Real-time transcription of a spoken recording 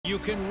You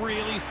can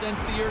really sense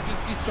the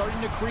urgency starting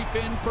to creep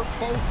in for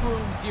both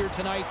rooms here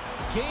tonight.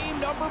 Game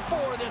number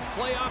 4 this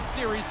playoff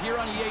series here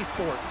on EA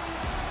Sports.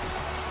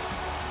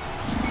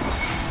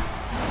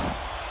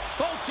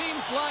 Both teams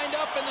lined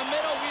up in the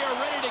middle. We are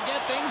ready to get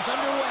things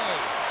underway.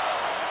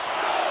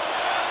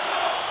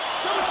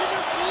 Don't you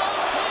just love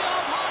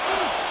playoff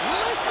hockey?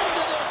 Listen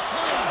to this,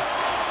 please.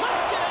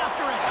 Let's get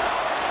after it.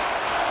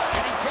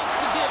 And he takes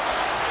the ditch.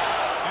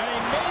 And he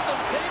made the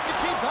save to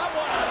keep that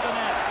one out of the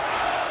net.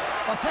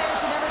 A player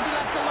should never be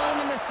left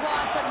alone in the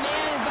slot, but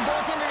man, is the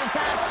goaltender to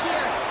task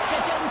here.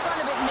 Gets out in front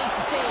of it and makes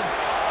the save.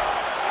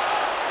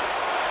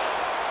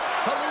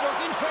 Toledo's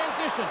in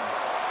transition.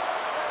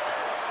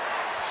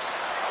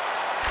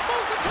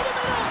 Moves it to the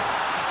middle.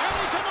 And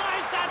he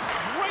denies that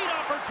great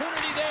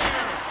opportunity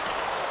there.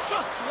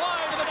 Just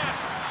wide of the net.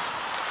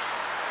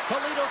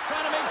 Toledo's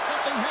trying to make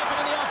something happen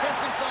in the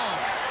offensive zone.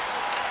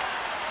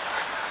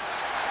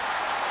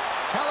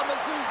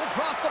 Kalamazoo's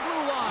across the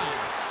blue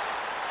line.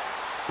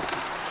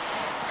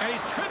 And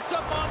he's tripped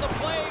up on the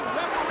play.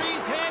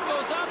 Referee's hand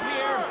goes up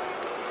here.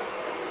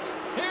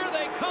 Here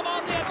they come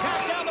on the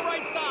attack down the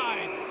right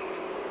side.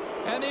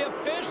 And the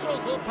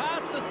officials will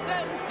pass the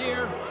sentence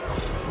here.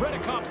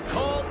 Redicop's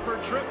called for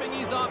tripping.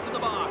 He's off to the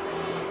box.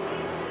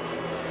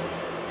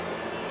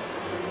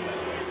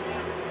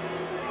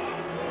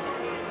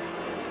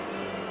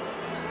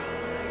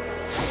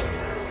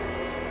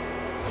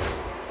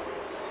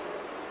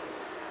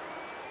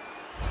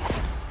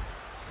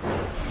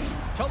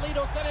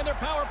 Toledo sending their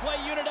power play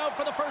unit out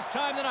for the first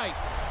time tonight.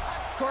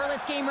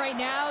 Scoreless game right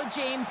now,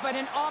 James, but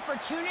an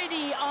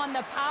opportunity on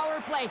the power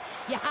play.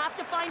 You have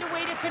to find a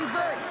way to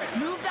convert.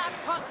 Move that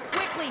puck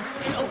quickly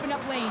and open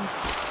up lanes.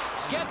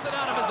 Gets it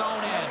out of his own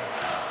end.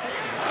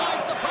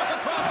 Slides the puck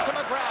across to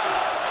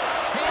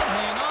McGrath. Can't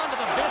hang on to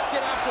the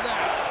biscuit after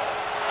that.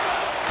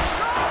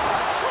 Shot!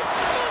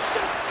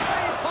 Tremendous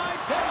save by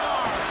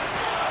Bednar.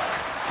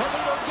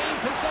 Toledo's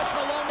gained possession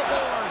along the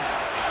boards.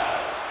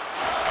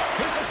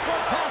 Here's a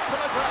short pass to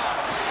McGrath.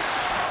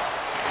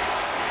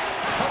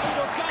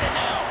 Toledo's got it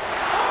now.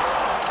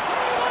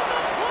 Save on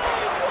the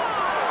play!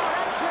 Wow! Oh,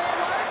 that's grand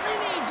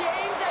larceny,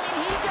 James. I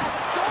mean, he just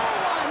stole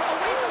one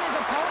away from his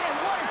opponent.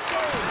 What a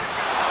save.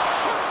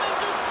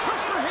 Tremendous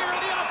pressure here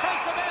in the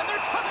offensive end.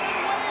 They're coming in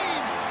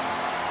waves.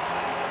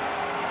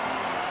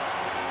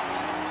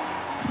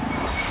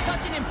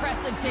 Such an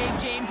impressive save,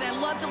 James. And I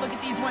love to look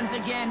at these ones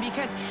again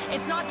because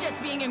it's not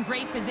just being in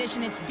great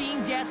position. It's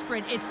being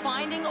desperate. It's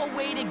finding a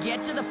way to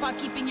get to the puck,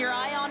 keeping your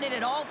eye on it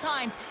at all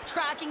times,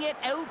 tracking it,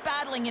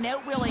 out-battling and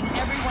out-willing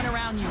everyone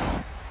around you.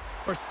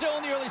 We're still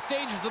in the early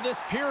stages of this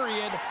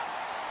period.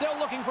 Still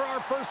looking for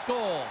our first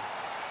goal.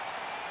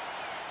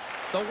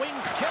 The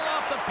Wings kill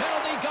off the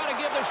penalty. Got to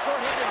give the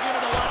short-handed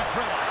unit a lot of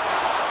credit.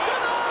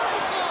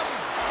 Denies him!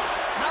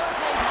 Power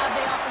plays have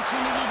the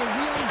opportunity to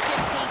really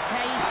dictate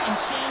pace and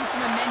change the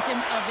momentum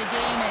of the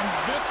game, and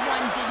this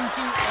one didn't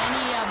do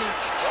any of it.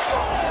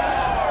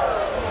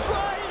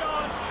 Right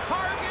on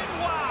target.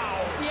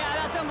 Wow! Yeah,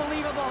 that's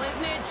unbelievable,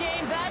 isn't it,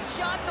 James? That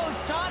shot goes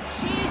top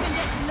cheese and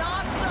just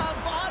knocks the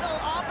bottle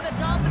off of the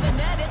top of the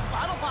net. It's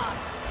bottle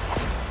pops.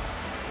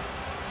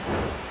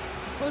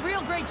 Well, a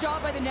real great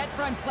job by the net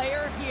front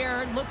player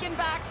here, looking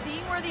back,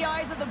 seeing where the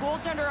eyes of the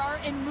goaltender are,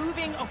 and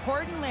moving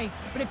accordingly.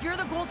 But if you're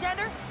the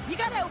goaltender, you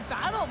got to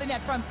out-battle the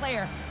net front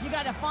player. You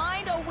got to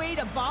find a way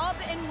to bob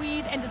and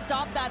weave and to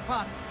stop that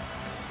puck.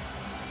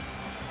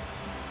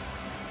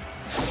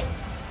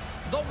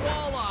 The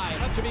Walleye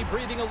have to be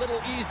breathing a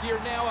little easier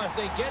now as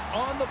they get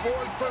on the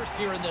board first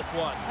here in this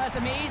one. That's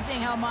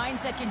amazing how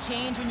mindset can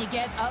change when you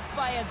get up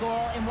by a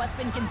goal in what's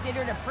been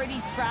considered a pretty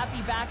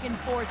scrappy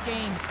back-and-forth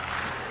game.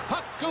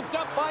 Puck scooped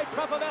up by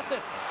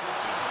Prepovesis.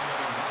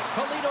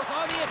 Toledo's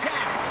on the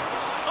attack.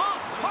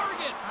 Off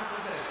target.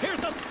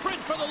 Here's a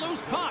sprint for the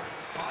loose puck.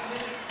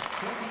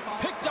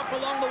 Picked up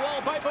along the wall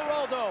by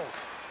Baraldo.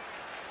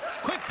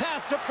 Quick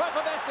pass to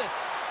Prepovesis.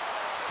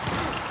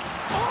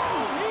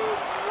 Oh, he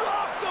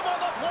rocked him on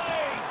the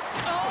play.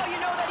 Oh, you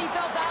know that he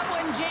felt that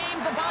one,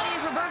 James. The body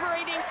is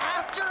reverberating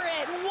after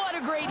it. What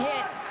a great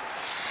hit.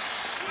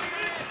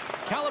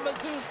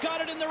 Kalamazoo's got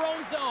it in their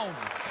own zone.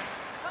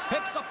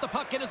 Picks up the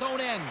puck in his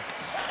own end.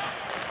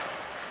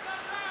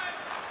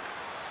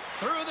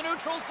 Through the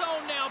neutral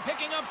zone now,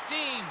 picking up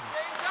steam.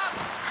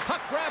 Puck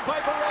grab by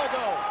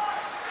Baraldo.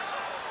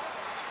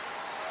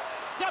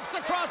 Steps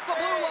across the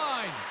blue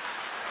line.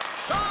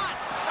 Shot!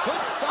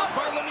 Good stop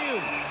by Lemieux.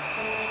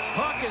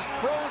 Puck is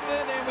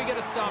frozen, and we get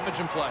a stoppage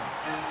in play.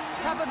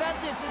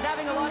 Prepovesis was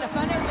having a lot of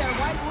fun out there.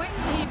 Why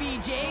wouldn't he be,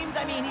 James?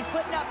 I mean, he's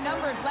putting up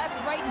numbers left,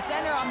 right, and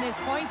center on this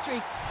point streak.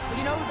 But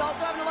you know who's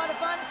also having a lot of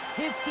fun?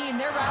 His team.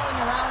 They're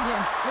rallying around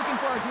him. Looking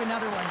forward to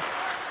another one.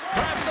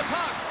 Grabs the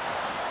puck.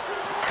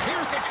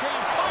 Here's a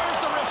chance. Fires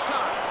the wrist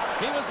shot.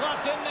 He was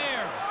locked in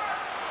there.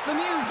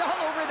 Lemieux's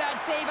all over that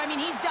save. I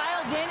mean, he's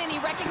dialed in, and he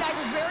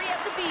recognizes where he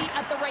has to be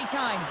at the right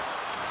time.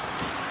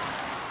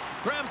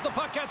 Grabs the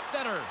puck at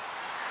center.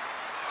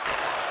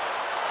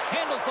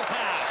 Handles the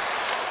pass.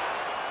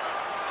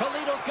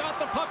 Toledo's got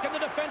the puck in the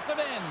defensive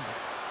end.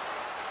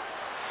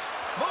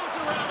 Moves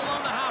it around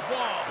along the half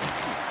wall.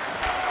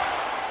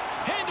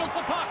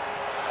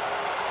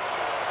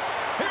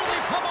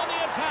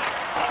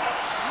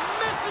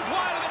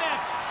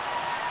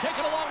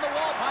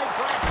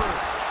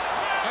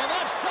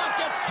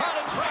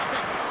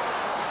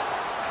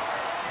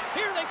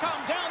 they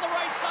come down the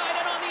right side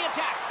and on the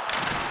attack.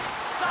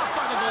 Stopped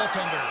by the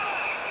goaltender.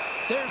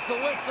 There's the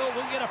whistle.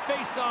 We'll get a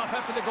face-off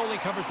after the goalie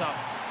covers up.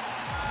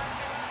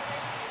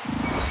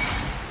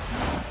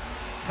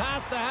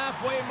 Past the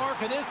halfway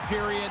mark of this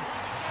period,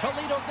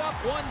 Toledo's up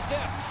 1-0.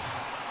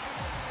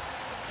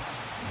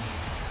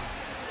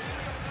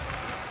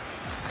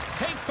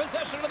 Takes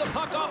possession of the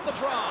puck off the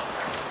draw.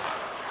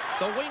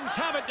 The Wings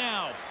have it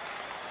now.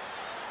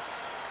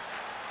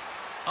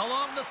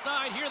 Along the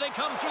side, here they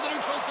come through the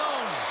neutral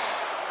zone.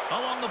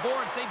 Along the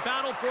boards, they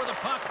battle for the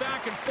puck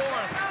back and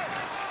forth.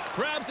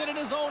 Grabs it in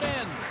his own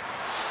end.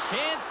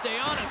 Can't stay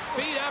on his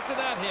feet after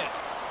that hit.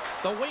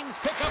 The Wings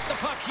pick up the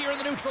puck here in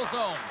the neutral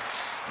zone.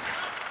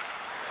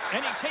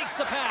 And he takes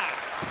the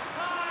pass.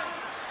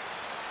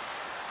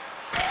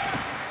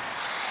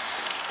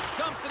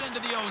 Dumps it into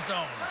the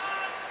O-zone.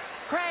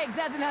 Craigs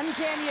has an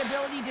uncanny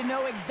ability to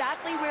know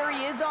exactly where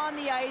he is on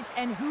the ice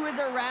and who is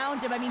around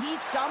him. I mean, he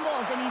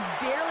stumbles and he's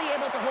barely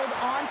able to hold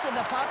on to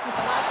the puck with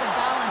a lack of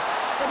balance,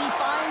 but he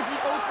finds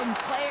the open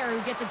player who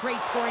gets a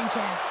great scoring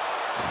chance.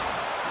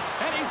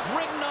 And he's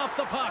ridden off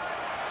the puck.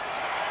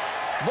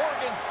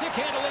 Morgan stick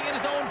handling in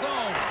his own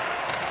zone.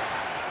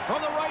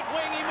 From the right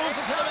wing, he moves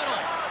it to the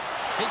middle.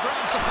 He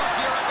grabs the puck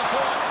here at the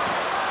point.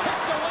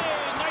 Kicked away.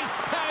 Nice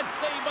pad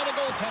save by the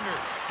goaltender.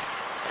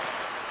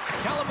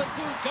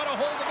 Kalamazoo's got a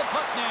hold of the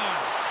puck now.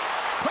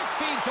 Quick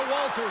feed to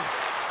Walters.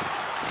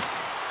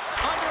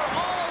 Under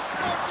all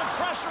sorts of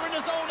pressure in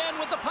his own end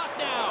with the puck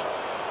now.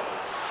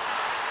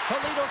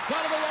 Toledo's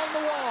got him along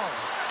the wall.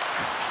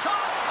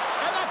 Shot,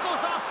 and that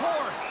goes off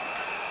course.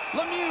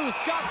 Lemieux's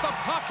got the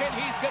puck, and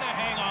he's going to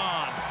hang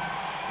on.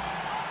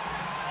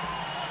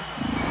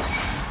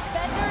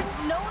 Bednar's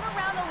known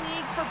around the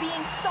league for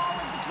being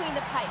solid between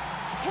the pipes.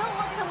 He'll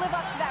look to live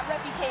up to that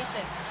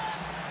reputation.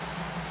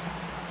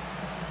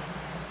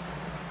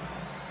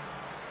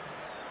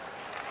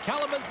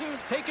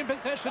 Kalamazoo's taken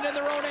possession in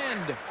their own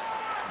end.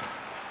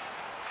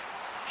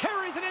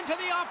 Carries it into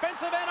the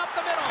offensive end up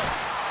the middle.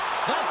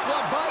 That's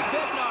gloved by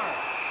Bednar.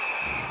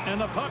 And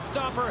the puck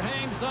stopper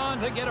hangs on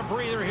to get a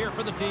breather here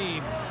for the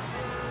team.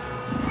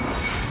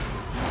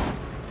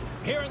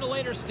 Here in the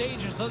later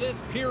stages of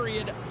this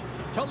period,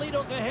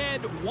 Toledo's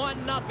ahead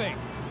 1-0.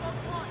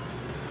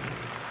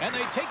 And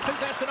they take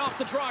possession off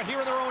the draw here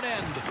in their own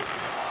end.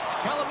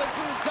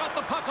 Kalamazoo's got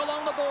the puck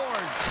along the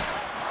boards.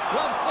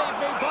 Glove save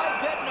made by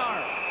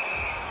Bednar.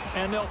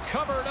 And they'll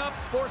cover it up,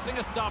 forcing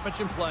a stoppage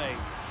in play.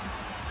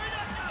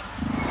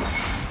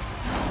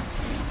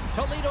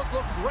 Toledo's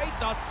looked great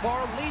thus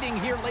far, leading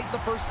here late in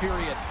the first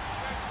period.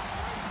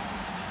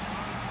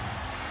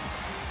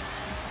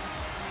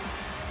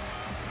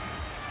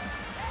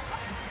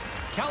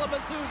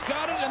 Kalamazoo's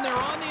got it, and they're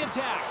on the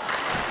attack.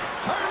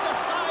 Turned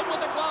aside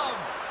with a glove.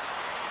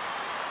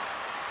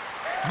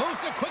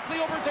 Moves it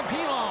quickly over to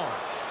Pilon.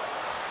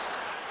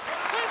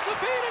 Sends the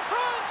feed in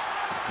front.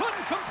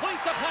 Couldn't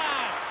complete the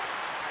pass.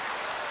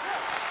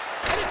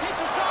 And he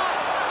takes a shot.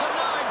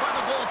 Denied by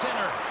the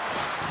goaltender.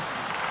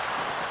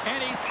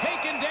 And he's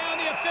taken down.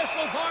 The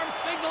official's arm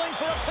signaling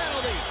for a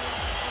penalty.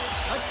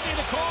 Let's see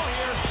the call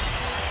here.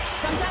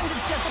 Sometimes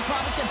it's just a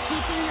product of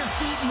keeping your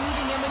feet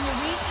moving, and when you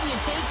reach and you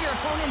take your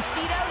opponent's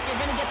feet out, you're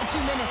going to get the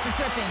 2 minutes for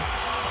tripping.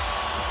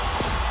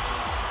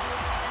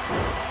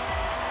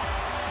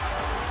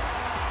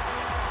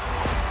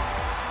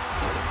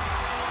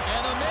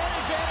 And the man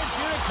advantage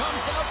unit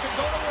comes out to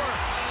go to work.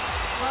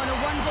 Well, in a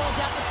 1-goal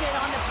deficit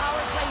on the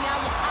power play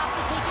now, you have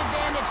to take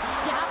advantage.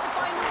 You have to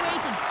find a way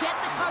to get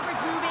the coverage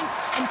moving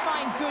and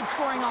find good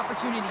scoring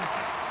opportunities.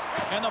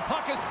 And the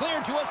puck is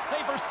cleared to a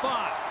safer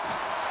spot.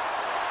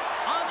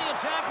 On the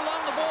attack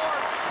along the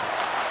boards.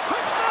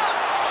 Quick shot!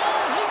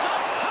 Oh, he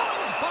got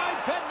held by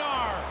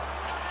Bednar.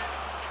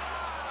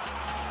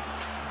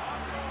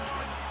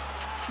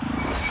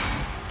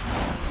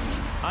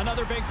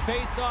 Another big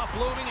face-off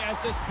looming as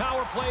this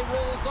power play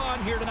rolls on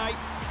here tonight.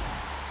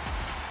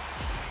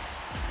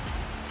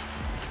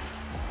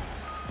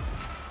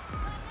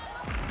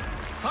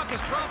 Puck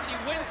is dropped and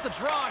he wins the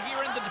draw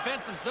here in the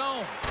defensive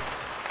zone.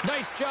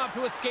 Nice job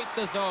to escape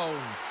the zone.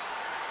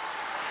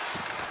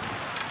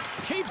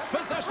 Keeps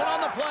possession on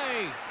the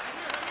play.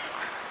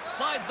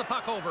 Slides the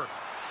puck over.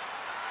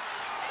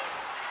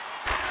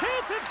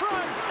 Chance in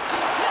front.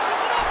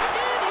 Dishes it off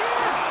again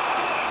here.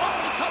 Oh,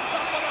 he comes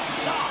up with a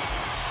stop.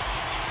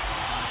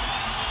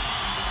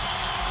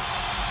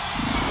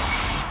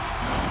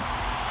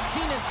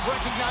 Keenan's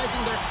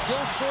recognizing they're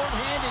still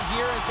short-handed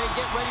here as they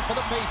get ready for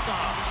the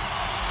face-off.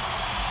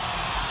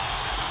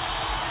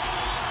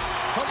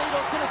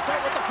 Toledo's going to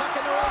start with the puck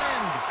in their own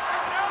end.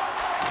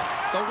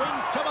 The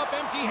Wings come up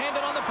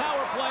empty-handed on the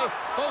power play.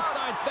 Both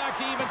sides back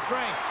to even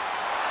strength.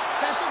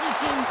 Specialty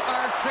teams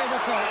are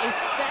critical,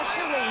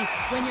 especially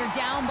when you're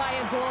down by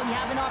a goal and you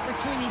have an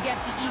opportunity to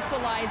get the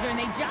equalizer, and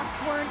they just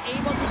weren't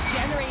able to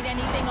generate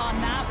anything on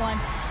that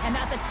one. And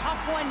that's a tough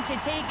one to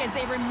take as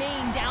they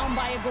remain down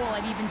by a goal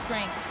at even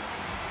strength.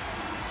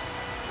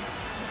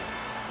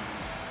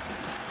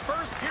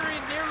 First period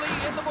nearly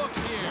in the books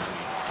here.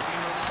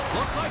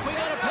 Looks like we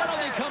got a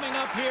penalty coming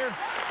up here.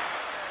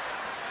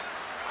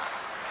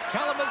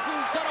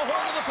 Kalamazoo's got a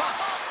hold of the puck.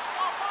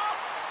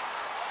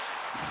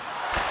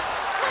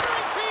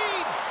 Slithering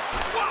feed.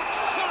 What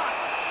shot!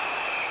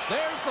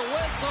 There's the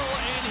whistle,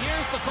 and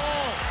here's the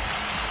call.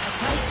 A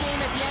tight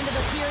game at the end of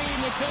the period,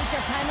 and you take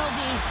a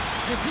penalty.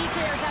 The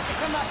PKers have to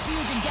come up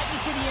huge and get you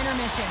to the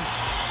intermission.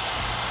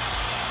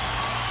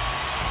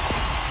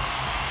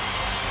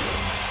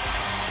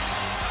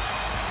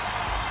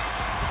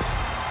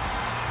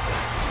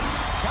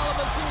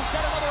 Kalamazoo's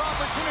got another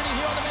opportunity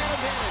here on the man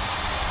advantage.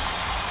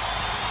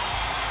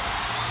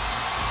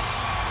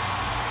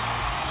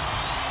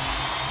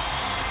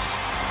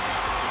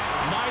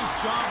 Nice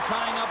job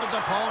tying up his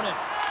opponent.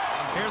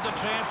 Here's a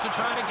chance to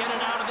try to get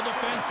it out of the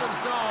defensive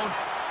zone.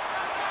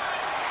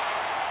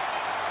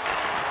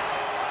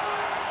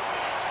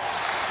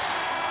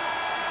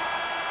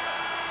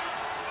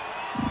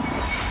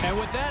 And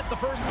with that, the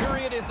first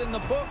period is in the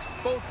books.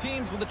 Both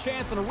teams with a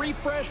chance on a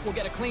refresh will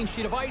get a clean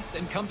sheet of ice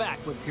and come back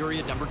with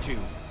period number 2.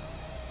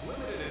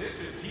 Limited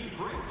edition team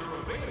prints are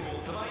available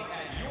tonight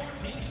at your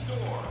team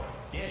store.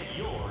 Get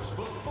yours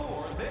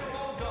before they're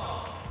all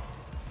gone.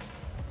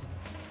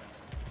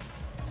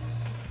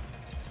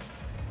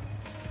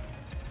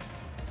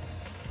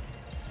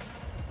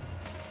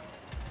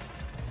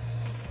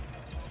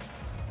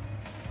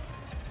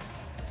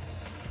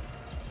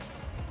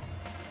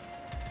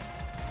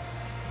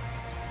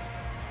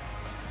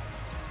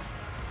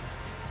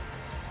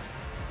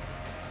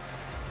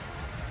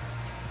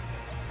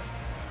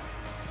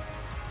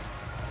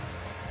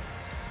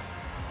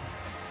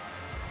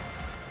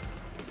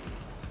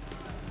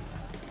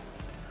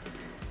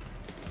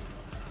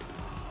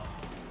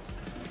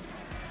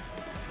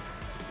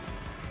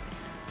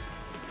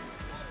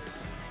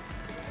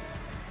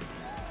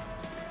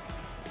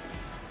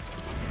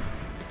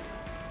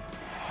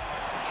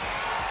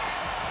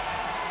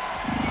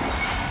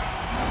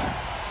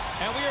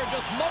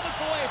 Just moments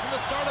away from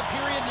the start of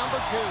period number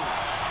 2. The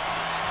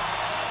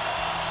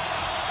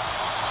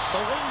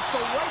Wings go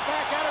right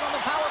back at it on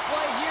the power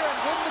play here and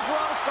win the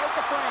draw to start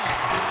the frame.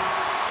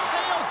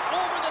 Sails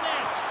over the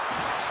net.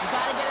 You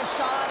got to get a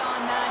shot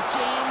on that,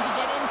 James. You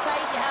get in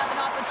tight, you have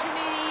an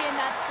opportunity in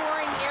that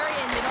scoring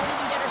area, and you don't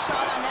even get a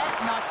shot on net.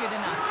 Not good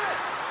enough.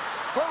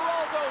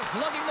 Baraldo's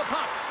lugging the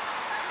puck.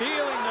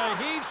 Feeling the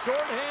heat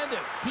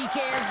short-handed.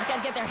 PKers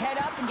got to get their head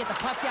up and get the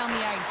puck down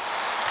the ice.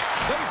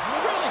 They've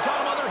really got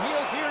him on their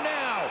heels here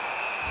now.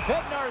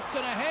 Bednar's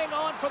going to hang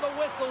on for the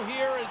whistle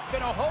here. It's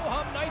been a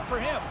ho-hum night for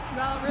him.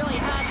 Well, it really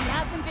has. He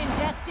hasn't been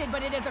tested,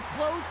 but it is a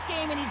close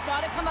game, and he's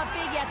got to come up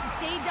big. He has to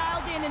stay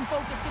dialed in and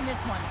focused in this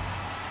one.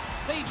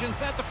 Sagan's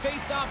at the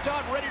face-off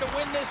dot, ready to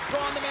win this draw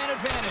on the man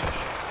advantage.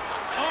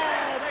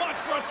 Oh, much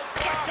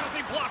respect as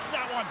he blocks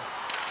that one.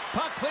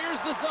 Puck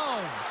clears the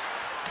zone.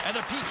 And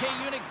the PK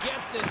unit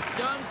gets it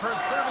done,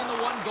 preserving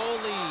the 1-goal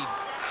lead.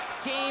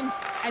 James,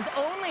 as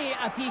only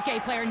a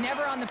PK player,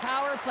 never on the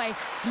power play,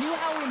 knew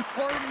how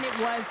important it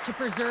was to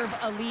preserve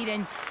a lead.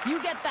 And you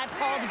get that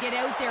call to get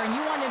out there, and you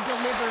want to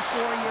deliver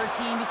for your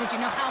team because you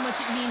know how much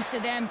it means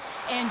to them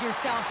and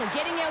yourself. So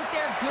getting out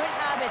there, good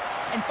habits,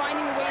 and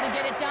finding a way to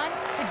get it done,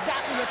 it's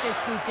exactly what this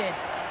group did.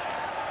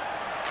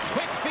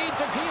 Quick feed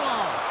to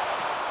Pilon.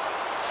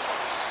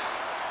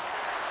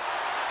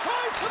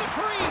 Drives to the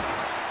crease.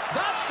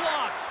 That's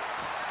blocked.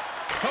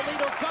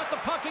 Toledo's got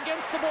the puck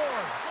against the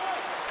boards.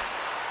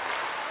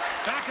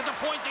 Back at the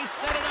point, they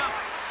set it up.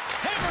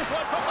 Hammers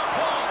one from the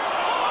point.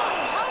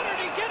 Oh, how did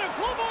he get a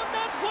glove on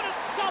that? What a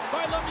stop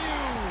by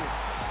Lemieux.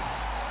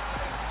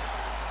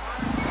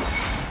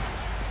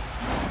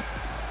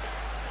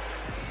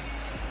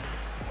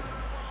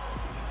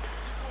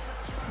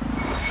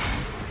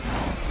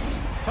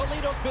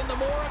 Toledo's been the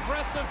more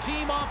aggressive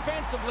team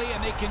offensively,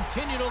 and they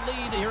continue to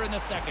lead here in the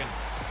second.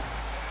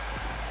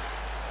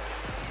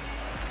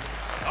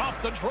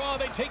 Off the draw,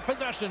 they take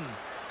possession.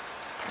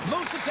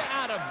 Moves it to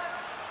Adams.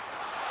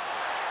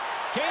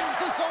 Gains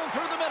the zone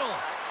through the middle.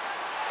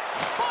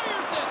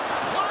 Fires it.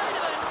 Wide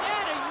of the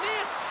net. He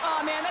missed.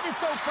 Oh, man, that is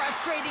so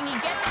frustrating. He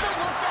gets the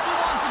look that he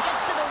wants. He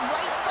gets to the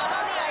right spot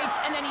on the ice,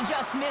 and then he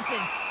just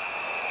misses.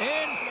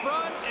 In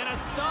front, and a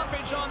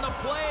stoppage on the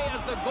play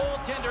as the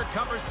goaltender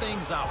covers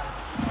things up.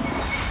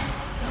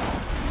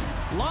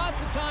 Lots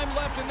of time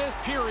left in this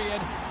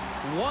period.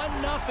 1-0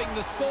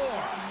 the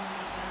score.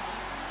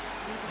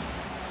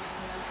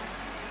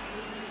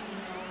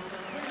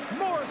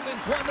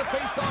 Morrison's won the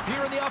faceoff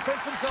here in the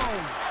offensive zone.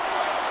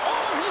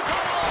 Oh, he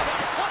got all of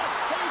that. What a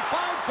save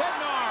by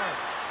Bednar.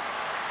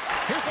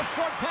 Here's a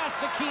short pass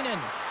to Keenan.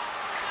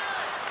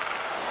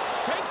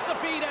 Takes the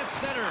feed at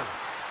center.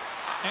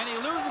 And he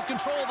loses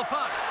control of the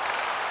puck.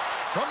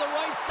 From the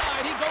right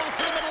side, he goes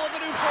to the middle of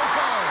the neutral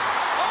zone.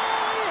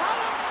 Oh, he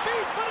had him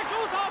beat, but it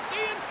goes off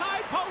the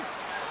inside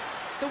post.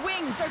 The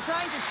Wings are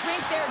trying to shrink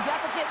their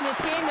deficit in this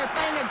game. They're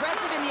playing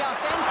aggressive in the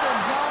offensive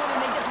zone,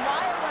 and they just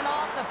wire one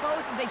off the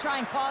post as they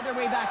try and claw their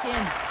way back in.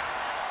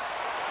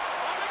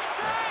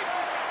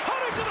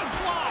 Cutting to the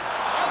slot,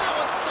 and that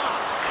was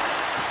stopped.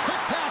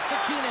 Quick pass to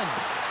Keenan.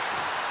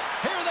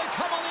 Here they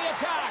come on the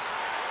attack.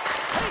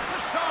 Takes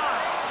a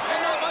shot, and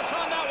not much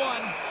on that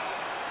one.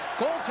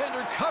 Goaltender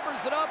Goaltender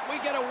covers it up. We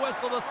get a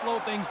whistle to slow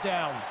things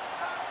down.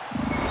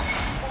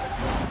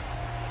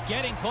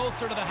 Getting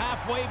closer to the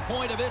halfway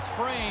point of this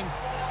frame.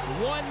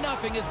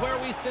 1-0 is where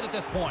we sit at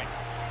this point.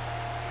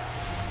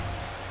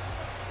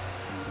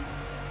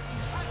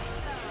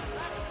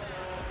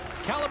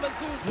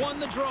 Kalamazoo's won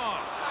the draw.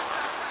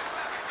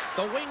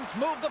 The Wings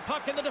move the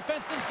puck in the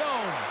defensive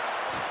zone.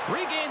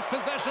 Regains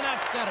possession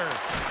at center.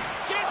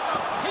 Gets a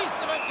piece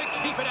of it to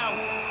keep it out.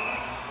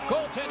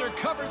 Goaltender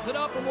covers it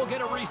up, and we'll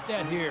get a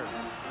reset here.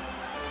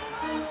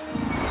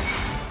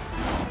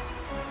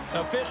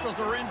 Officials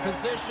are in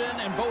position,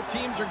 and both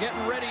teams are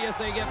getting ready as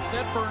they get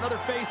set for another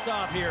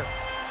face-off here.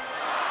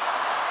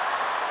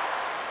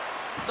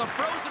 The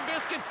frozen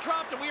biscuits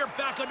dropped, and we are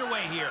back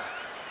underway here.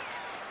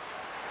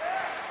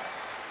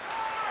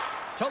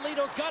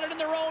 Toledo's got it in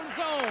their own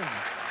zone.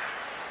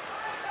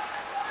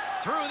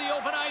 Through the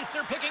open ice,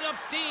 they're picking up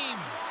steam.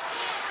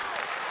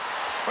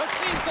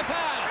 Receives the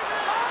pass.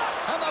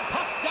 And the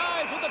puck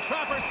dies with the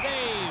Trapper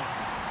save.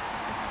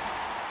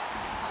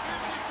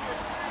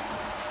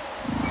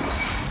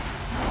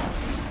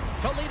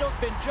 Toledo's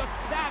been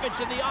just savage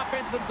in the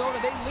offensive zone,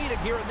 and they lead it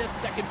here in this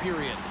second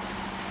period.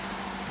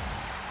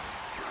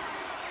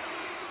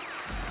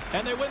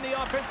 And they win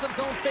the offensive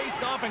zone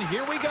face-off, and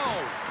here we go.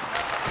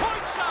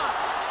 Point shot!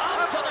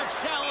 Up to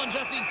the challenge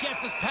as he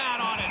gets his pad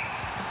on it.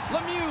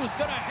 Lemieux's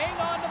going to hang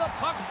on to the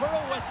puck for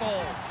a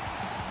whistle.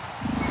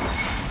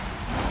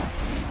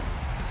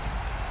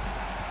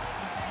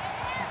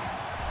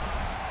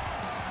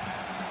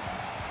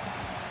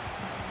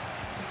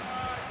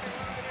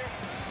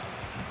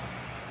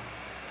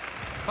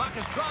 Puck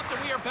is dropped,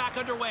 and we are back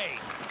underway.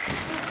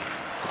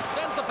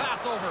 Sends the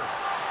pass over.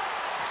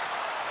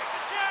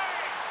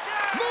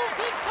 Moves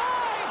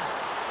inside!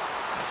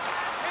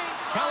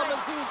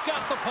 Kalamazoo's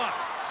got the puck.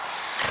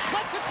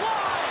 Lets it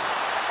fly!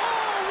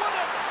 Oh, what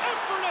an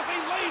effort as he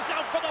lays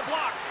out for the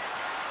block!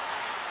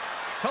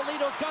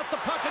 Toledo's got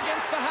the puck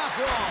against the half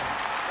wall.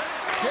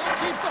 Still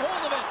keeps a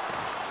hold of it.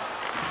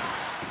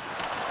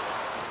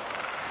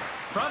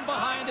 From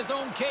behind his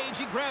own cage,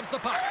 he grabs the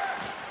puck.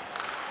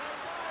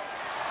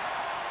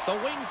 The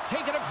Wings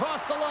take it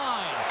across the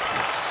line.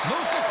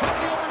 Moves it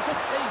quickly over to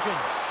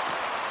Sajin.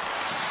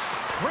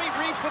 Great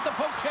reach with the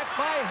poke check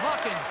by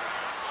Hawkins.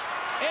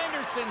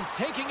 Anderson's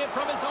taking it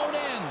from his own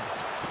end.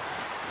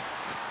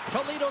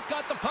 Toledo's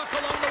got the puck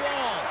along the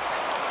wall.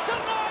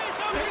 Denies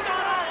him, he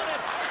got all of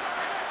it.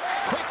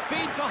 Quick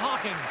feed to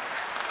Hawkins.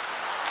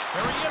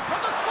 Here he is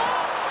from the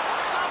slot.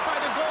 Stopped by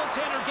the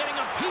goaltender, getting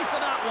a piece of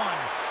that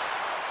one.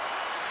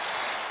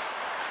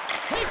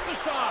 Takes the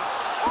shot.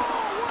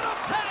 Oh, what a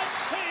pad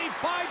save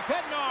by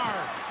Bednar.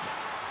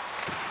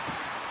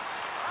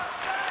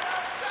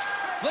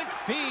 Slick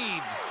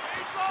feed.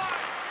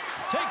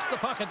 Takes the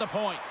puck at the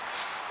point.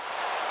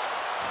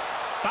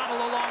 Battle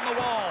along the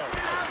wall.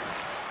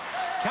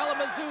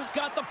 Kalamazoo's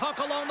got the puck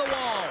along the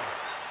wall.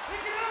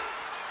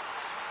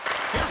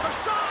 Here's a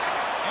shot,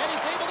 and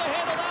he's able to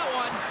handle that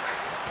one.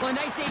 Well, a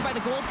nice save by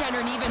the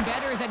goaltender, and even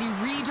better is that he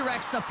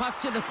redirects the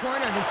puck to the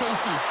corner to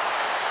safety.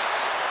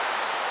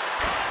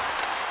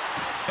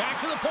 Back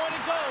to the point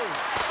it goes.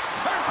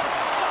 There's a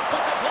stop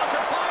with the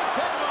blocker by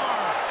Bednar.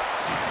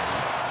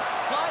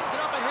 Slides it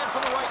up ahead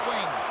for the right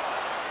wing.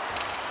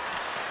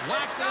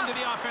 Whacks it into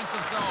the offensive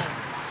zone.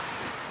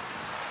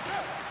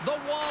 The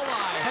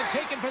Walleye have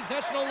taken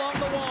possession along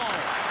the wall.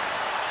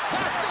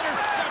 That's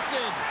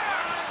intercepted.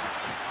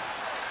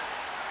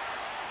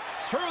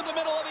 Through the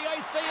middle of the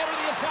ice, they enter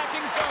the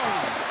attacking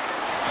zone.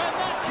 And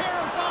that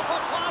caroms off a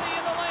body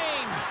in the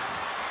lane.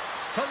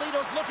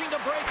 Toledo's looking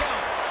to break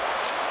out.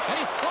 And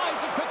he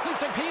slides it quickly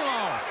to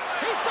Pilon.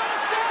 He's got a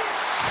step.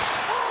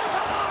 Oh,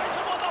 denies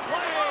him on the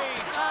play.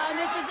 And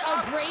this is a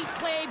great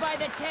play by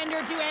the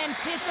tender to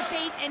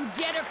anticipate and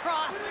get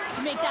across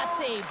to make that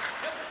save.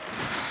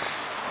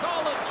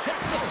 Solid check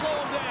to slow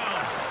him down.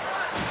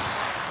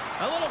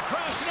 A little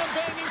crashing and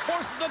banging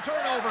forces the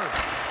turnover.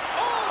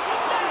 Oh,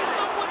 denies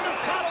him with the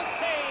paddle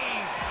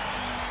save.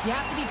 You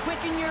have to be quick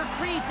in your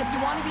crease if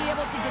you want to be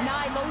able to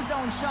deny low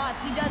zone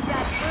shots. He does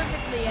that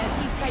perfectly as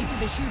he's tight to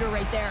the shooter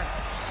right there.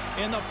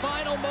 In the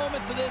final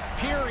moments of this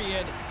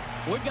period,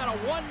 we've got a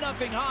 1-0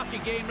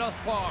 hockey game thus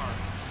far.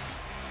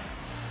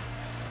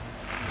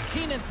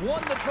 Keenan's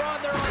won the draw,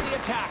 and they're on the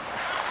attack.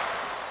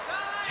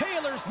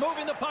 Taylor's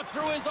moving the puck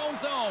through his own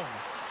zone.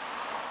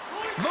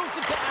 Moves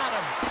it to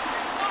Adams.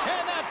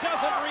 And that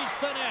doesn't reach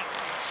the net.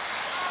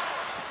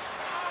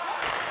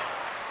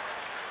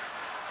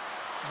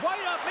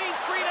 Right up Main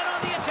Street and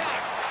on the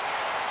attack.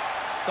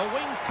 The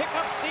Wings pick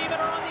up steam and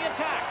are on the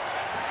attack.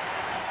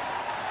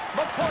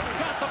 McCourt's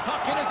got the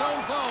puck in his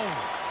own zone.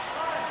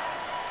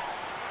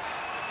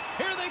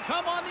 Here they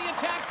come on the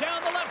attack down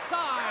the left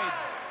side.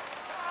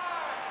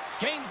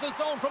 Gains the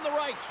zone from the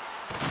right.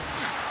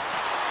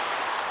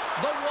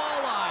 The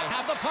Walleye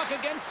have the puck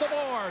against the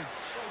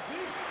boards.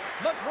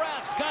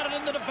 McGrath's got it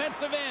in the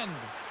defensive end.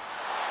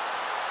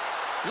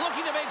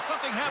 Looking to make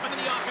something happen in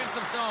the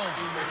offensive zone.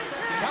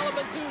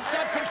 Kalamazoo's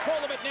got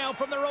control of it now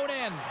from their own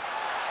end.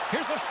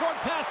 Here's a short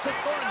pass to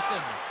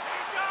Sorensen.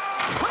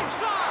 Quick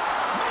shot!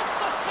 Makes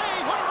the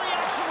save! What a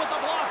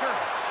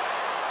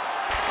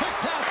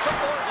to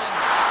Morgan.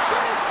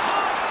 Big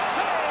time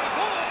save.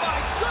 Oh, my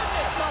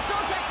goodness. Well,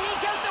 throw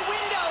technique out the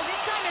window.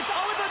 This time it's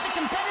all about the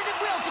competitive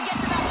will to get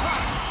to that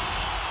puck.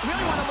 I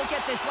really want to look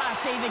at this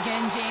last save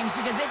again, James,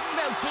 because this is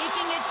about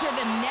taking it to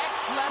the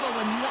next level.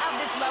 When you have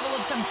this level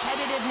of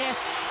competitiveness,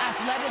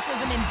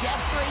 athleticism, and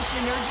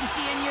desperation and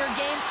urgency in your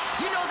game,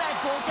 you know that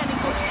goaltending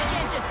coach, they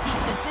can't just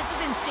teach this. This is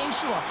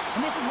instinctual,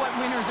 and this is what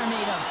winners are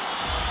made of.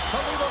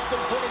 Toledo's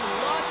been putting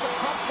lots of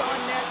pucks on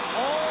net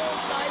all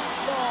night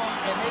long,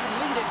 and they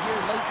lead it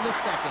here late in the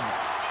second.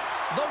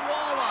 The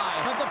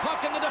Walleye have the puck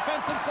in the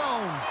defensive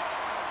zone.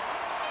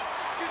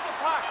 Shoot the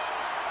puck.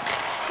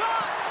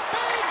 Shot!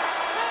 Big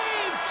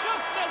save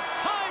just as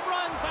time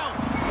runs out.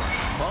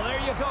 Well,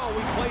 there you go.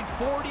 We played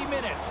 40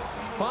 minutes.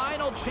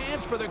 Final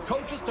chance for the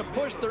coaches to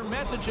push their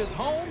messages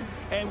home,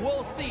 and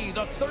we'll see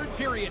the third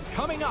period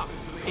coming up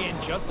in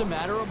just a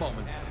matter of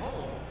moments. At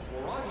home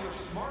or on your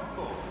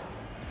smartphone.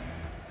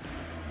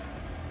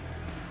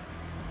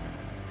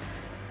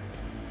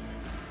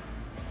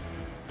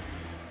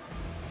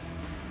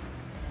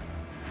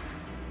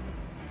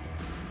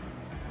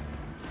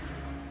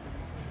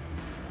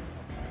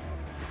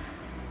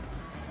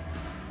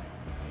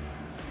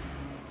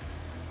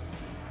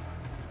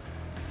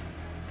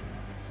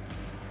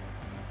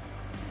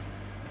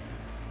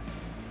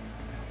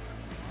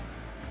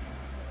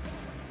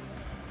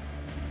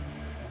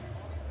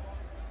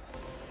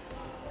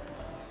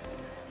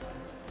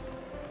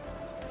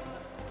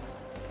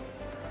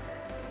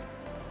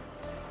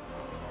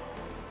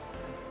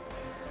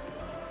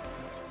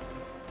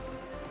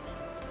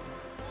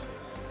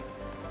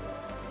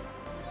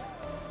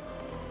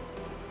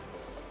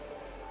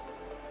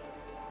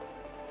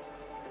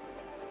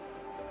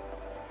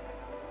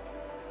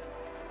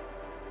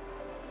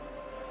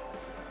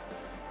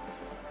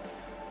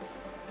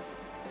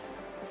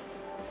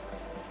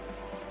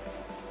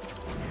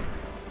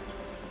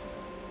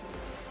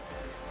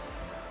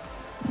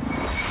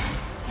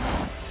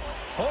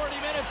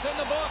 In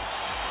the books.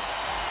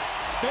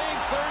 Big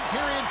third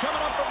period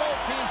coming up for both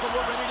teams, and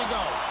we're ready to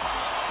go.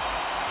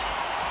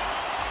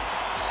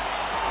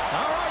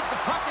 All right,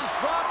 the puck is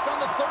dropped on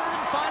the third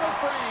and final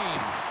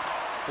frame.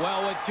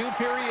 Well, with 2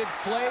 periods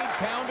played,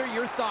 Pounder,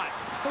 your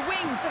thoughts? The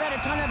Wings have had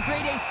a ton of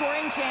grade A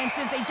scoring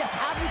chances. They just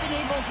haven't been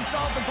able to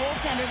solve the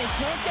goaltender. They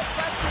can't get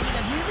frustrated.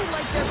 I really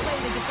like their play.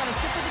 They just got to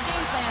stick with the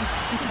game plan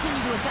and continue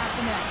to attack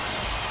the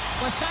net.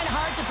 Well, it's kind of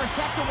hard to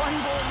protect a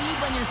 1-goal lead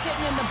when you're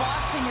sitting in the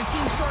box and your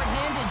team's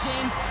shorthanded,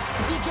 James.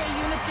 The PK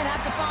unit's going to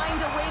have to find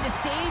a way to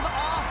stave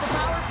off the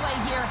power play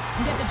here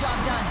and get the job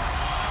done.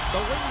 The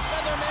Wings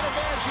send their man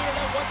advantage unit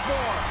out once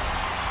more.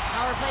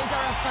 Power plays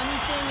are a funny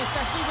thing,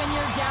 especially when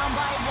you're down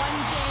by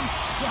 1, James.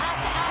 You have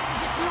to act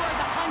as if you are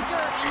the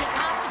hunter, and you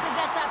have to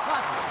possess that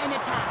puck and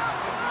attack.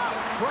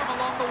 Scrum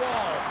along the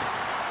wall.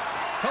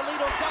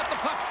 Toledo's got the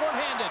puck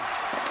shorthanded.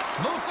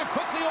 Moves it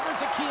quickly over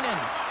to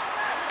Keenan.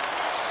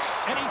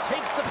 And he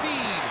takes the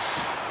feed.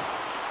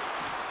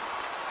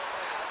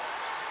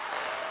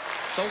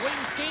 The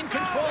Wings gain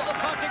control of the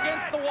puck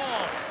against the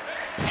wall.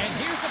 And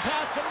here's a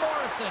pass to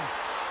Morrison.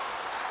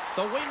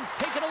 The Wings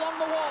take it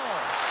along the wall.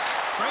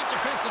 Great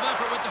defensive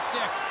effort with the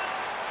stick.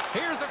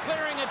 Here's a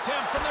clearing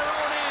attempt from their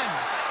own end.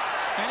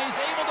 And he's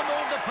able to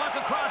move the puck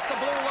across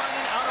the blue line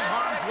and out of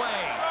harm's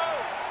way.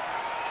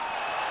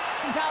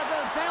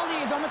 Santazo's penalty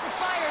is almost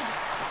expired.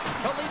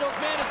 Toledo's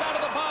man is out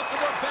of the box,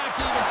 and we're back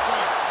to even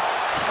strength.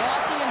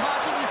 Often in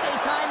hockey, we say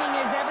timing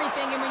is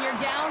everything, and when you're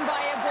down by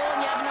a goal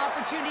and you have an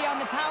opportunity on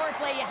the power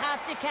play, you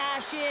have to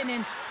cash in,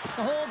 and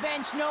the whole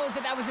bench knows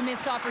that that was a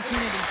missed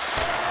opportunity.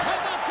 And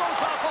that goes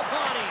off a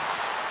body.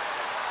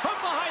 From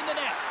behind the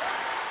net.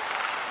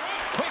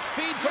 Quick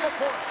feed to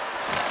Laporte.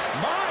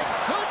 My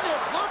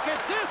goodness, look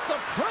at this. The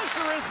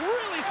pressure is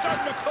really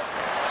starting to cook.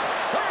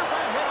 There's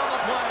a hit on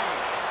the play.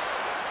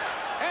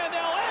 And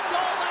they'll end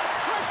all that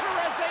pressure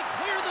as they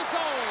clear the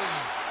zone.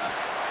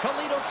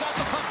 Toledo's got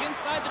the puck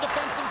inside the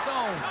defensive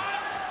zone.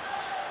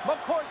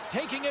 McCourt's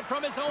taking it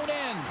from his own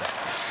end.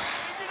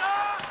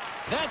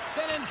 That's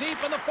sent in deep,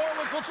 and the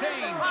forwards will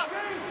change.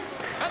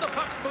 And the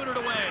puck's booted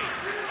away.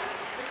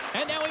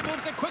 And now he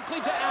moves it quickly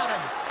to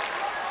Adams.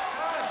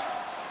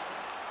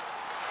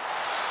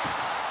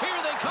 Here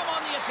they come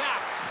on the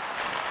attack.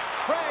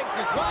 Craigs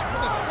is blocked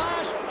with a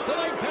slash.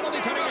 Delayed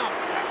penalty coming up.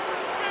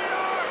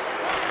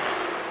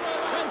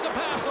 Sends a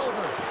pass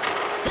over.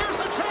 Here's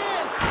a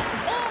chance.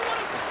 Oh, what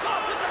a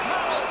stop at the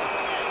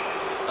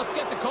foul. Let's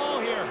get the call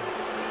here.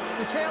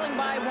 You're trailing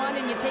by 1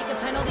 and you take a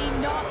penalty,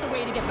 not the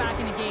way to get back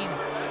in the game.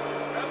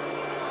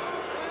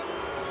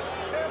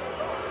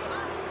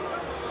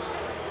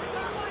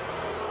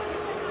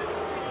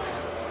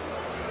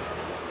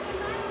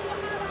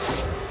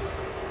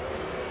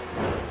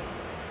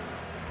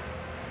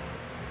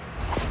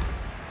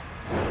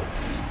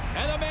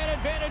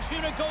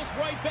 Unit goes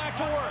right back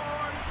to work.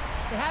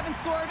 They haven't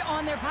scored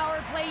on their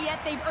power play yet.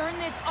 They've earned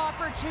this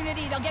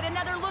opportunity. They'll get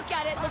another look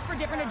at it, look for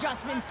different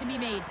adjustments to be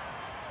made.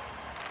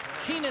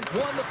 Keenan's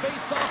won the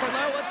face-off, and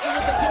now let's see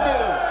what they can do.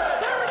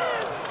 There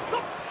it is!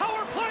 The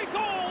power play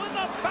goal in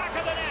the back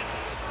of the net.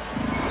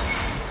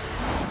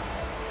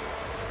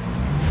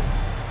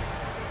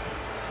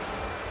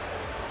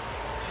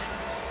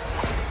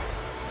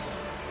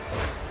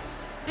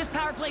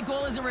 power play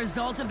goal is a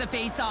result of the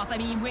face-off. I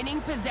mean, winning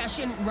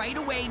possession right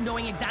away,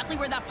 knowing exactly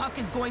where that puck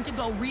is going to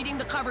go, reading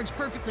the coverage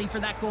perfectly for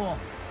that goal.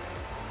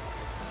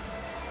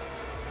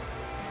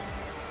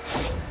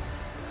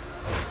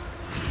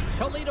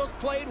 Toledo's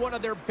played one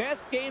of their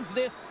best games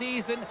this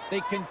season.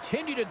 They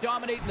continue to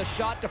dominate in the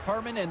shot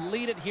department and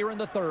lead it here in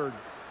the third.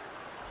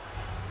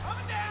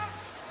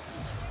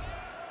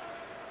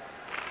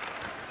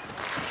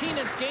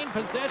 Keenan's gained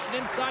possession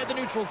inside the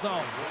neutral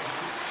zone.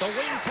 The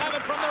Wings have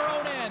it from their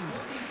own end.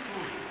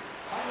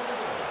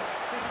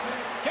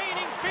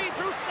 Gaining speed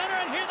through center,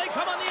 and here they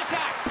come on the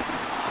attack.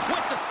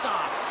 With the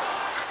stop.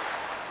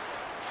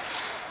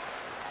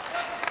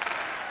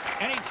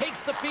 And he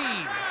takes the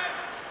feed.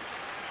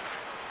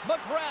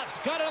 McGrath's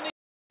got it on the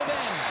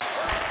end.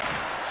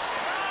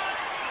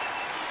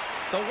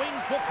 The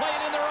Wings will play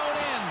it in their own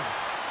end.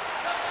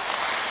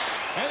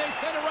 And they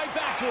send it right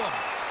back to him.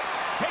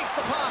 Takes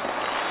the puck.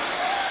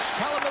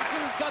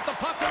 Kalamazoo's got the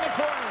puck in the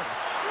corner.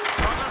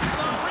 From a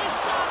slow wrist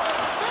shot.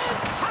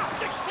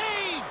 Fantastic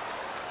save.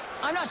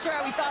 I'm not sure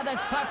how we saw this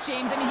puck,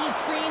 James. I mean, he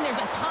screened.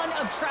 There's a ton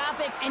of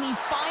traffic, and he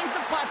finds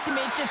the puck to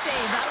make the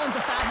save. That one's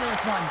a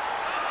fabulous one.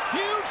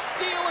 Huge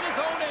steal in his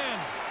own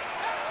end.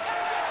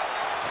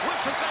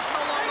 With possession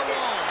along the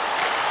wall.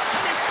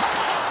 And he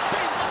cuts up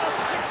big with the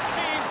stick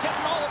save.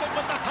 Getting all of it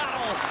with the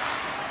paddle.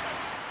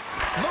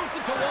 Moves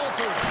it to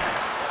Walters.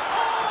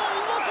 Oh,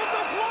 look at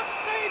the glove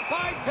save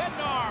by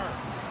Bednar.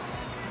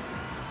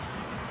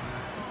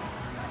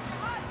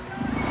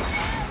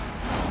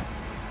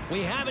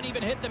 We haven't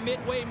even hit the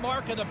midway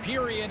mark of the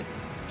period.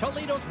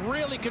 Toledo's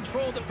really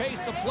controlled the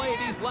pace of play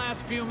these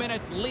last few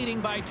minutes, leading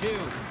by 2.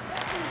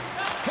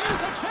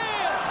 Here's a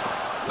chance!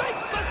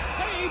 Makes the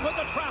save with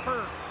the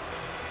trapper!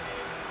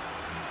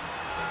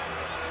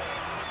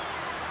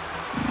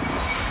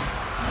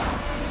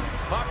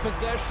 Puck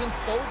possession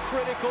so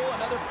critical.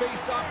 Another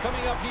face-off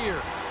coming up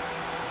here.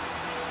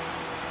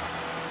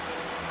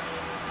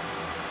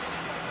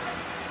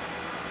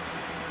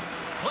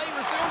 Play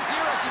resumes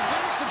here as he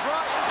wins the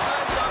draw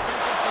inside the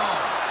offensive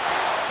zone.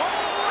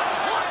 Oh,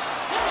 clutch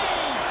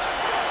save!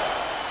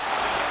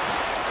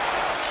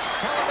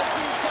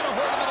 Kalamazoo's got a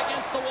hold of it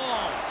against the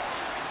wall.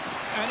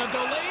 And a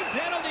delayed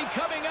penalty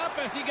coming up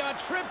as he got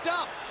tripped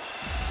up.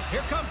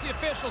 Here comes the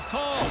official's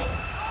call.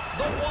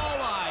 The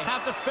Walleye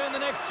have to spend the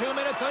next 2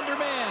 minutes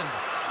undermanned.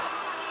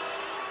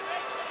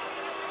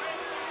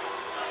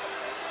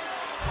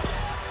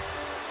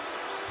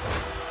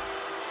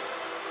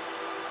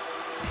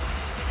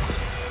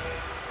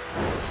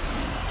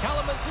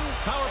 Kalamazoo's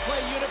power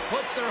play unit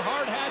puts their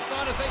hard hats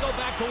on as they go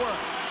back to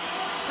work.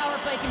 Power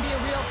play can be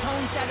a real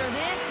tone setter.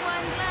 This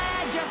one,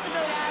 just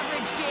about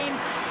average, James.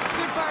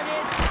 Good part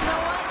is, you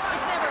know what?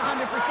 It's never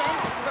 100%,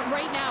 but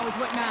right now is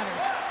what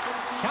matters.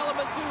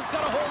 Kalamazoo's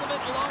got a hold of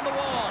it along the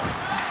wall.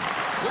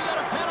 We got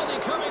a penalty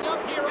coming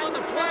up here on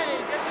the play.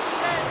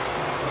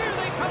 Here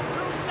they come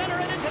through center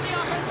and into the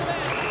offensive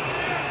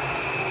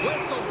end.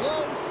 Whistle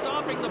blown,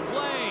 stopping the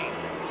play.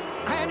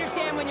 I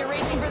understand when you're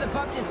racing for the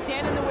puck to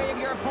stand in the way of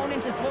your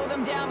opponent to slow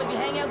them down, but if you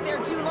hang out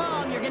there too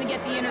long, you're going to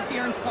get the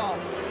interference call.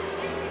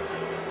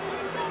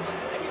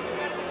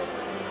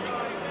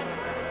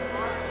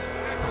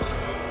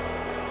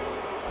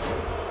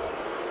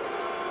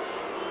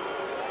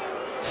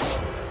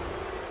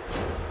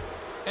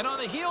 And on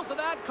the heels of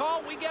that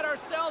call, we get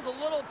ourselves a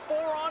little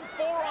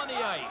 4-on-4 on the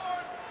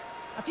ice.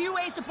 A few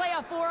ways to play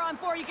a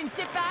 4-on-4. You can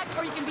sit back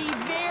or you can be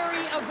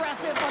very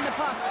aggressive on the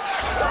puck.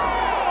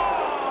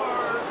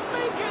 Stars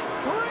make it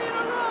 3 in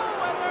a row,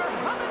 and they're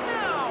humming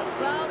now.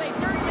 Well, they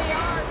certainly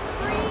are.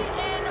 3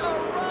 in a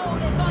row.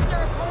 They've got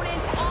their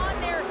opponents on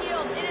their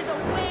heels. It is a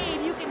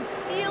wave. You can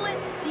feel it.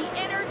 The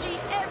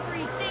energy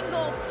every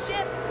single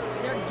shift.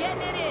 They're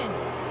getting it in.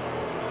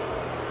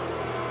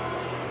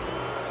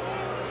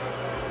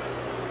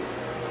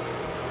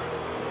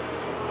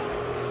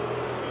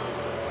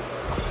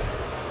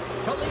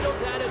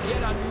 Toledo's added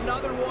yet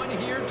another one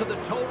here to the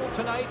total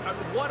tonight.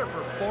 What a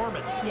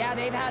performance. Yeah,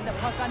 they've had the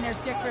puck on their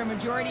stick for a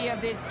majority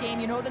of this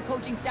game. You know the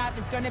coaching staff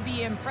is going to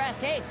be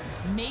impressed. Hey,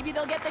 maybe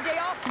they'll get the day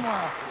off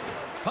tomorrow.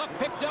 Puck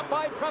picked up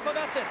by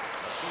Prepavessis.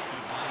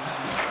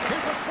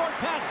 Here's a short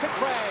pass to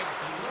Craigs.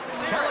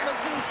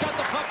 Kalamazoo's got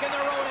the puck in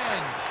their own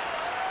end.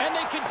 And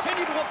they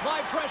continue to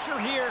apply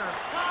pressure here.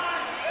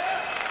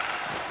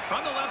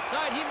 From the left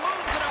side, he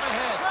moves it up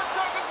ahead. 10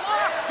 seconds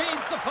left.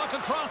 Feeds the puck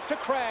across to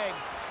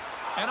Craigs.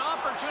 An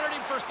opportunity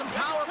for some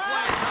power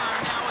play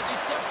time now as he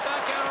steps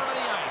back out onto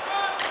the ice.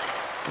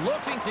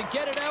 Looking to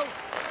get it out.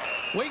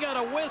 We got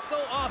a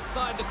whistle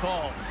offside to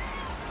call.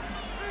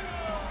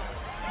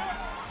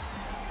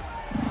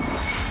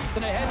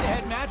 In a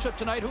head-to-head matchup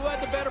tonight, who had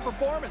the better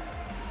performance?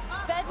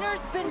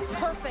 Bednar's been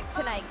perfect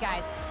tonight,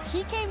 guys.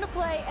 He came to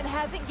play and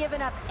hasn't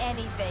given up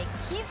anything.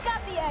 He's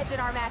got the edge in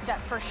our matchup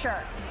for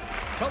sure.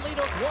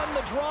 Toledo's won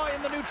the draw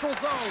in the neutral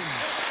zone.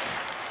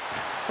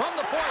 From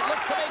the point,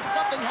 looks to make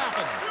something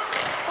happen.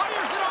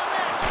 Fires it on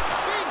net.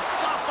 Big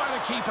stop by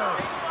the keeper.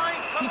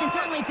 You can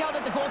certainly tell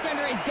that the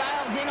goaltender is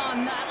dialed in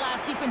on that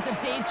last sequence of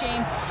saves,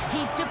 James.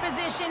 He's to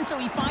position, so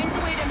he finds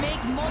a way to make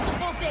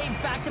multiple saves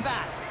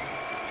back-to-back.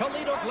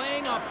 Toledo's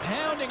laying a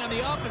pounding on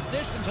the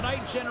opposition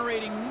tonight,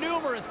 generating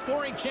numerous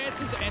scoring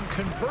chances and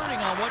converting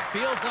on what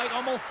feels like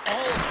almost all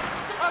of them.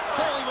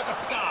 Goalie with the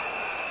stop.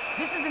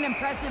 This is an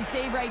impressive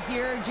save right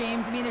here,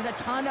 James. I mean, there's a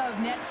ton of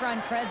net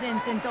front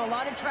presence, and so a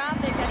lot of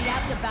traffic that he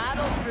has to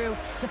battle through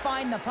to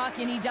find the puck,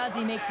 and he does.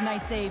 He makes a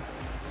nice save.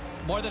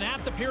 More than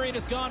half the period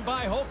has gone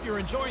by. Hope you're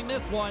enjoying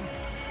this one.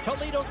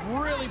 Toledo's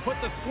really put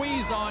the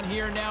squeeze on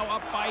here, now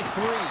up by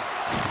 3.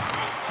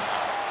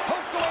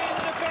 Poked away in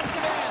the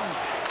defensive end.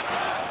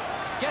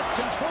 Gets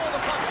control of the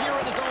puck here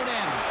in his own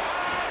end.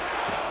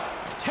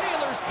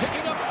 Taylor's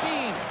picking up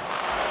steam.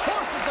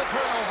 Forces the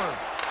turnover.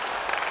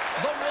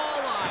 The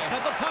Walleye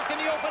have the puck in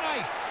the open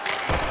ice.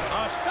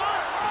 A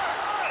shot.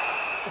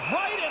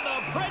 Right in the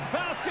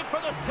breadbasket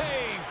for the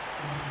save.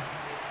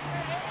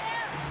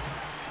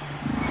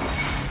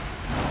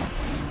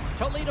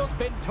 Toledo's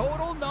been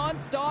total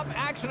non-stop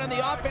action on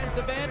the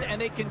offensive end, and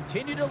they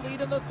continue to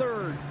lead in the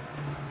third.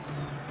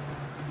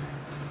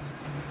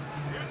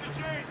 Here's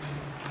the change.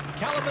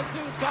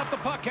 Kalamazoo's got the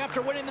puck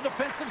after winning the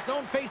defensive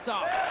zone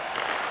faceoff.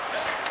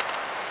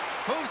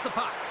 Moves the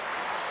puck.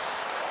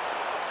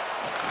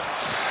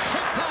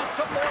 Quick pass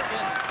to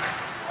Morgan.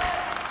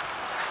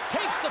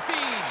 Takes the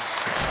feed.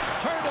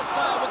 Turned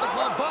aside with the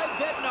glove by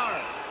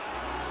Bednar.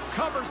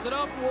 Covers it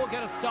up. We'll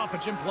get a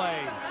stoppage in play.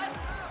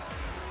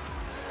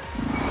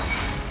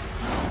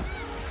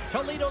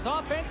 Toledo's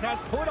offense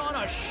has put on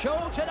a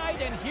show tonight,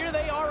 and here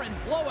they are in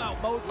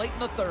blowout mode late in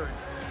the third.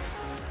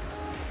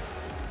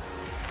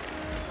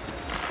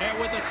 And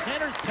with the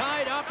centers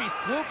tied up, he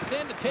swoops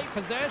in to take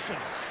possession.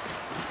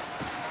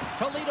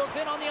 Toledo's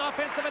in on the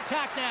offensive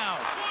attack now.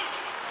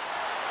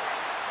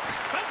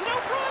 Sends it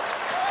out front,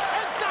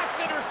 and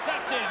that's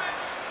intercepted.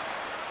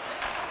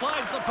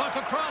 Slides the puck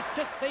across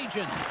to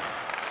Sajin.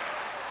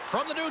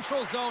 From the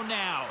neutral zone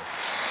now.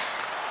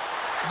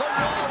 The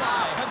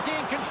Walleye have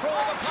gained control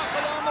of the puck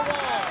along the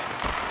wall.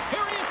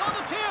 Here he is on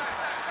the tip.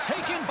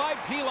 Taken by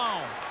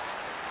Pilon.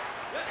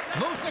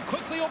 Moves it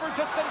quickly over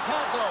to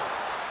Centazzo.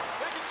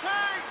 Make a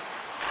change.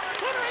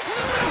 Centering to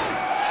the middle.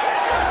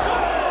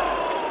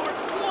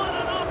 Scores! What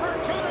an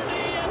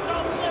opportunity and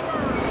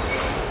delivers.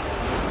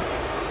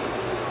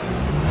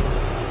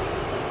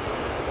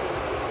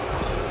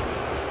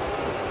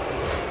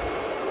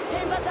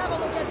 James, let's have a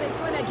look at this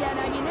one again.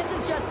 I mean, this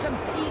is just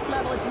compete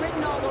level. It's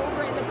written all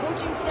over it. The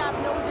coaching staff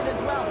knows it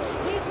as well.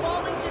 He's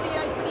falling to the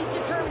ice, but he's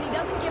determined. He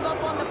doesn't give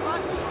up on the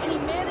puck, and he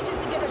manages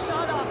to get a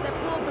shot off that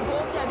fools the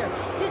goaltender.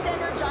 This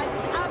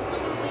energizes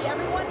absolutely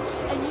everyone,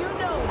 and you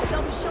know that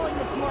they'll be showing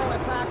this tomorrow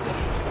at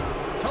practice.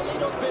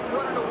 Toledo's been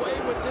running away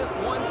with this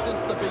one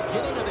since the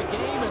beginning of the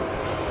game, and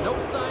no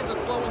signs of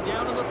slowing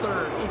down in the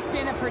third. It's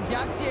been a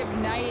productive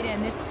night,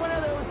 and this is one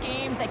of those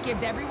games that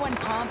gives everyone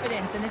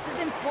confidence, and this is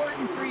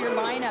important for your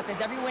lineup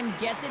as everyone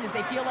gets it, as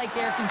they feel like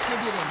they're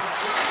contributing.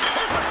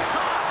 There's a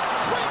shot!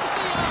 Brings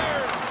the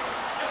iron!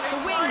 The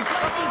Wings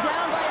might be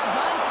down by a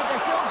bunch, but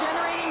they're still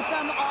generating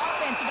some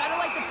offense. You gotta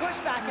like the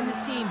pushback in this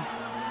team.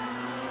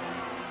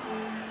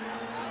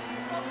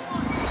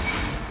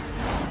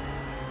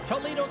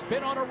 Toledo's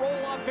been on a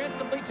roll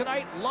offensively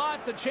tonight.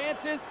 Lots of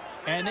chances,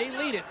 and they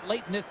lead it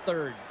late in this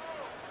third.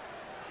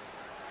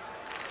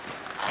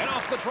 And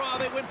off the draw,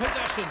 they win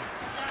possession.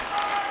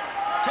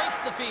 Takes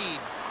the feed.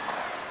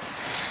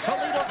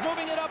 Toledo's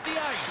moving it up the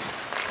ice.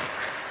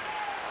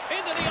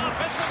 Into the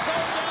offensive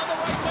zone down the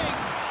right wing.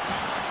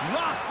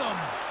 Rocks him.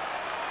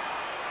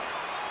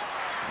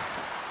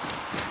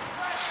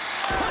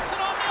 Puts it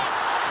on net.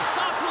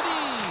 Stopped with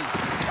ease.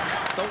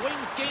 The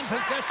Wings gain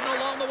possession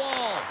along the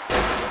wall.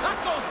 That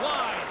goes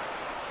wide.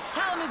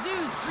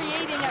 Kalamazoo's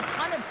creating a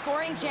ton of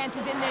scoring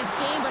chances in this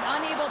game, but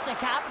unable to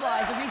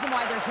capitalize, the reason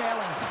why they're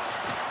trailing.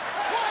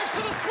 Drives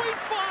to the sweet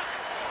spot.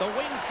 The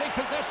Wings take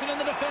possession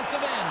in the defensive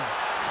end.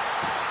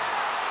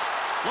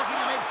 Looking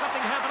to make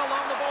something happen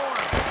along the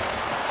boards.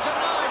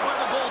 Denied by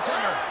the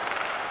goaltender.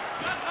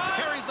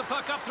 Carries the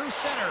puck up through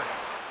center.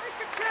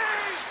 Make a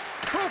change.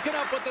 Broken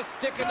up with the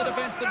stick in the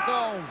defensive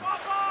zone.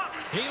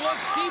 He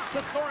looks deep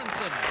to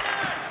Sorensen.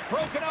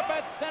 Broken up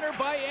at center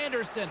by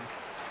Anderson.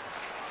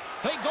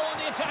 They go on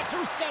the attack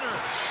through center.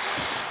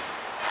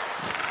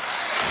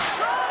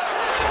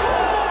 Scores!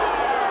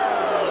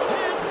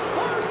 His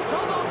first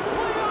of the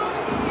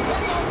playoffs,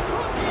 and the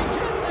rookie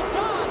gets it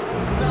done.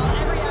 Well,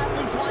 every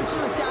athlete wants to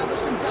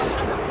establish themselves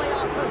as a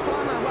playoff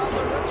performer, while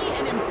the rookie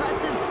an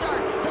impressive start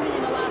to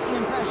leaving a lasting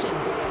impression.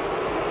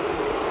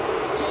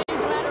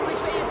 James, no matter which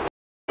way it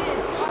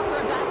is tough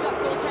for a backup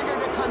goaltender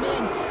to come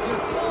in.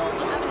 You're cold,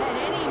 you haven't had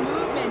any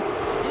movement,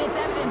 and it's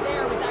evident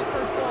there with that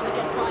first goal that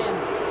gets by him.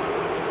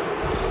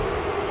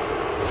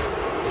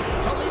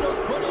 Toledo's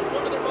put in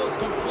one of their most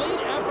complete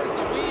efforts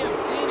that we have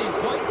seen in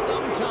quite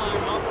some time.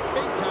 Up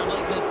big time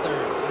late in this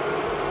third.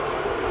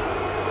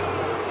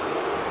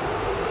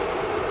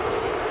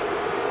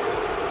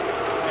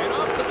 And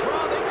off the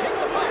draw, they take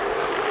the puck.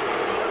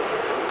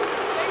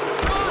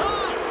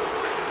 Shot!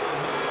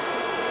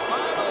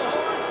 Final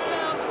horn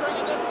sounds,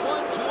 bringing this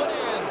one to an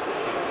end.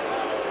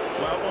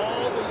 Well,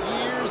 all the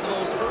years,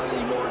 those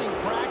early morning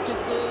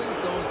practices,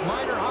 those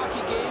minor hockey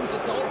games,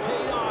 It's all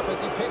paid off as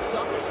he picks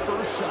up his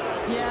first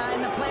shutout. Yeah,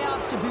 in the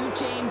playoffs to boot,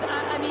 James.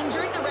 I mean,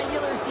 during the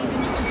regular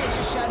season, you can pitch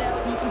a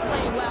shutout, you can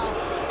play well,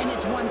 and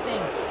it's one thing.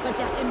 But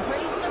to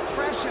embrace the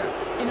pressure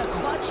in a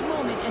clutch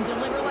moment and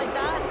deliver like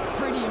that,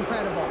 pretty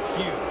incredible.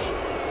 Huge.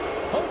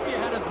 Hope you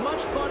had as much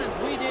fun as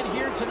we did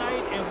here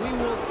tonight, and we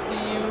will see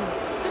you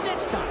the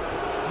next time.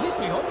 At least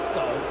we hope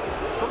so.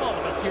 From all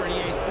of us here at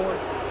EA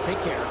Sports,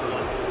 take care,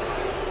 everyone.